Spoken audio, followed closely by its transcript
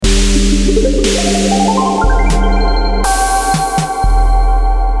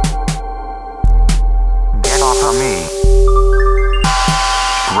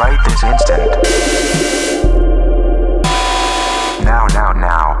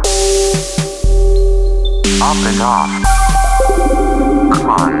Now. Up and off. Come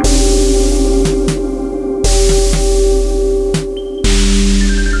on.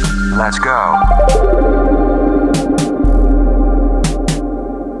 Let's go.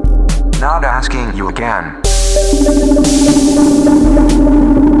 Not asking you again.